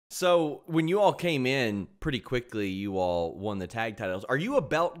So when you all came in pretty quickly, you all won the tag titles. Are you a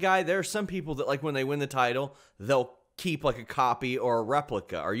belt guy? There are some people that like when they win the title, they'll keep like a copy or a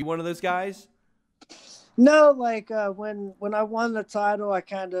replica. Are you one of those guys? No, like when I won the title, I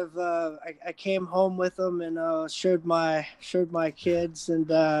kind of I came home with them and showed my kids, and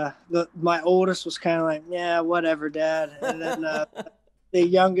my oldest was kind of like, yeah, whatever, Dad, and then the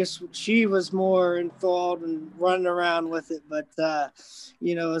youngest, she was more enthralled and running around with it, but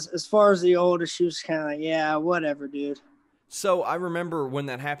as far as the oldest, she was kind of like, yeah, whatever, dude. So I remember when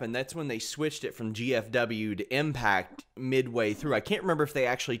that happened, that's when they switched it from GFW to Impact midway through. I can't remember if they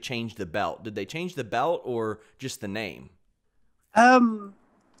actually changed the belt. Did they change the belt or just the name? Um,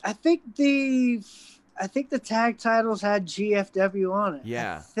 I think the tag titles had GFW on it. I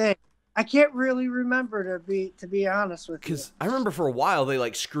Yeah. think I can't really remember to be honest with you. Because I remember for a while they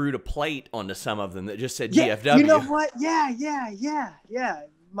like screwed a plate onto some of them that just said Yeah, you know GFW. what? Yeah.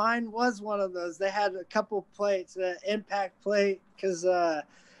 Mine was one of those. They had a couple plates, impact plate, because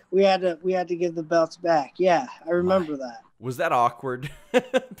we had to give the belts back. Yeah, I My, remember that. was that awkward?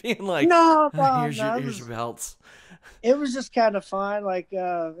 Being like, No, "Oh, no, here's your no. It here's your was belts. it was just kind of fun. Like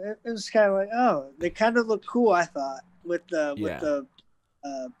it was kind of like, oh, they kind of look cool. I thought with the Yeah.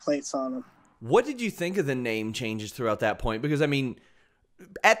 plates on them. What did you think of the name changes throughout that point? Because I mean,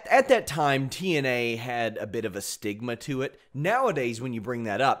 at that time, TNA had a bit of a stigma to it. Nowadays, when you bring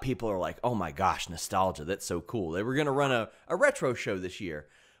that up, people are like, oh my gosh, nostalgia. That's so cool. They were going to run a retro show this year,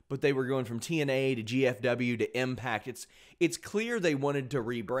 but they were going from TNA to GFW to Impact. It's clear they wanted to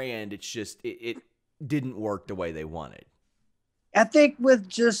rebrand. It's just, it didn't work the way they wanted. I think with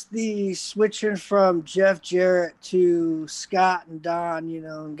just the switching from Jeff Jarrett to Scott and Don,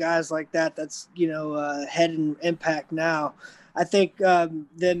 and guys like that, that's, head and Impact now. I think them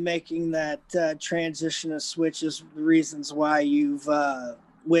making that transition of switch is the reasons why you've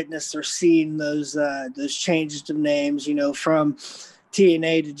witnessed or seen those changes of names, from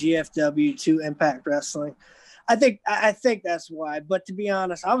TNA to GFW to Impact Wrestling. I think that's why. But to be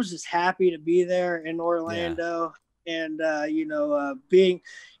honest, I was just happy to be there in Yeah. Orlando, and being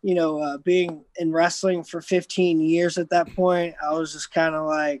in wrestling for 15 years at that point. I was just kind of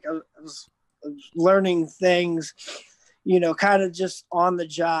like I was learning things, kind of just on the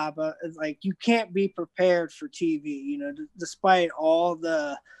job. Like, you can't be prepared for TV, despite all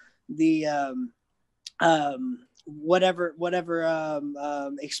the whatever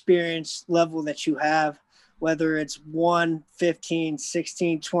experience level that you have, whether it's 1, 15,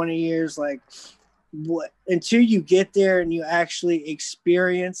 16, 20 years, like, what, until you get there and you actually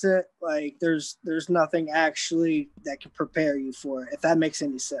experience it, like, there's nothing actually that can prepare you for it, if that makes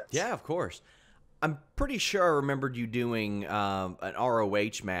any sense. Yeah, of course. I'm pretty sure I remembered you doing an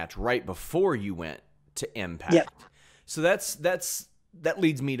ROH match right before you went to Yeah. Impact. So that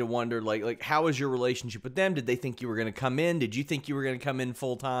leads me to wonder, like how was your relationship with them? Did they think you were going to come in? Did you think you were going to come in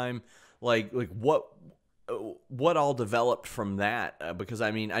full time? Like what all developed from that? Because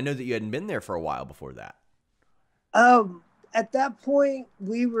I mean, I know that you hadn't been there for a while before that. um at that point,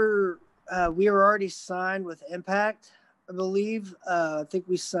 we were already signed with Impact, I believe. I think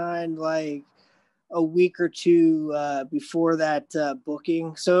we signed like a week or two before that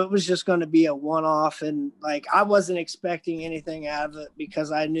booking. So it was just going to be a one-off, and like, I wasn't expecting anything out of it because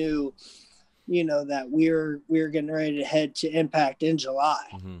I knew, that we were getting ready to head to Impact in July.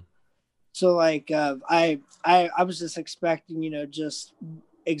 Mm-hmm. So like, I was just expecting, just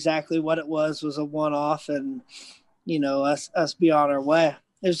exactly what it was a one-off, and us be on our way.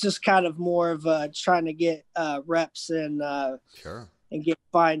 It was just kind of more of trying to get reps and Sure. get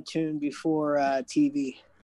fine-tuned before TV.